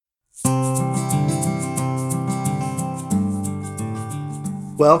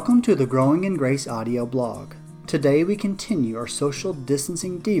Welcome to the Growing in Grace audio blog. Today we continue our social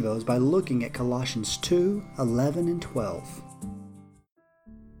distancing devos by looking at Colossians 2, 11 and 12.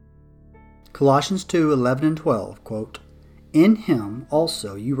 Colossians 2, 11 and 12, quote, "In him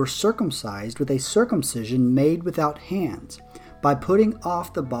also you were circumcised with a circumcision made without hands, by putting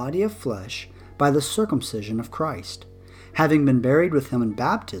off the body of flesh by the circumcision of Christ, having been buried with him in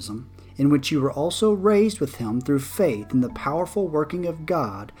baptism, in which you were also raised with him through faith in the powerful working of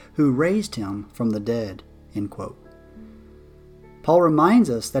God who raised him from the dead." End quote. Paul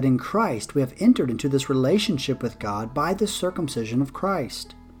reminds us that in Christ we have entered into this relationship with God by the circumcision of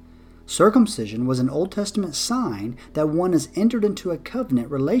Christ. Circumcision was an Old Testament sign that one has entered into a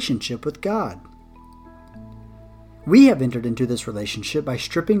covenant relationship with God. We have entered into this relationship by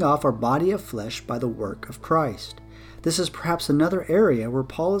stripping off our body of flesh by the work of Christ. This is perhaps another area where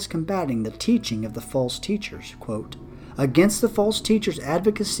Paul is combating the teaching of the false teachers. Quote, "Against the false teachers'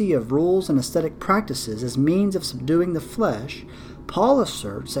 advocacy of rules and ascetic practices as means of subduing the flesh, Paul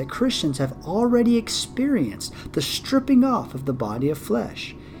asserts that Christians have already experienced the stripping off of the body of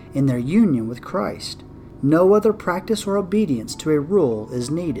flesh in their union with Christ. No other practice or obedience to a rule is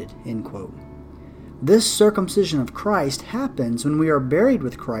needed." End quote. This circumcision of Christ happens when we are buried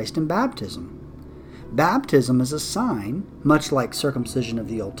with Christ in baptism. Baptism is a sign, much like circumcision of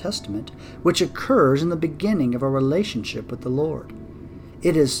the Old Testament, which occurs in the beginning of our relationship with the Lord.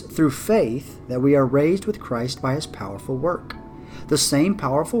 It is through faith that we are raised with Christ by his powerful work. The same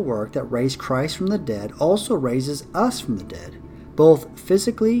powerful work that raised Christ from the dead also raises us from the dead, both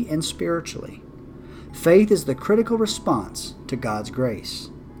physically and spiritually. Faith is the critical response to God's grace.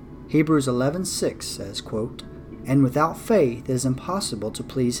 Hebrews 11:6 says, quote, "And without faith it is impossible to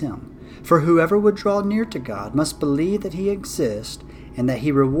please him. For whoever would draw near to God must believe that he exists and that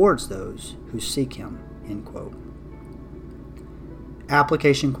he rewards those who seek him." End quote.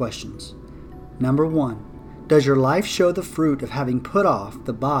 Application questions. Number 1. Does your life show the fruit of having put off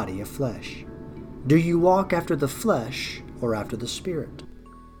the body of flesh? Do you walk after the flesh or after the Spirit?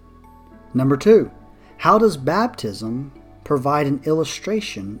 Number 2. How does baptism provide an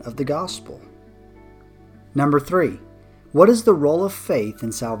illustration of the gospel? Number 3. What is the role of faith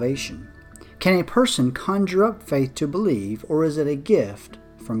in salvation? Can a person conjure up faith to believe, or is it a gift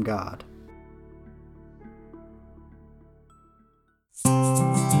from God?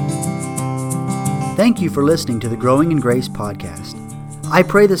 Thank you for listening to the Growing in Grace podcast. I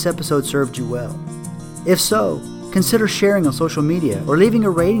pray this episode served you well. If so, consider sharing on social media or leaving a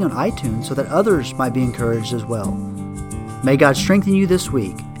rating on iTunes so that others might be encouraged as well. May God strengthen you this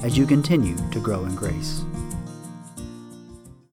week as you continue to grow in grace.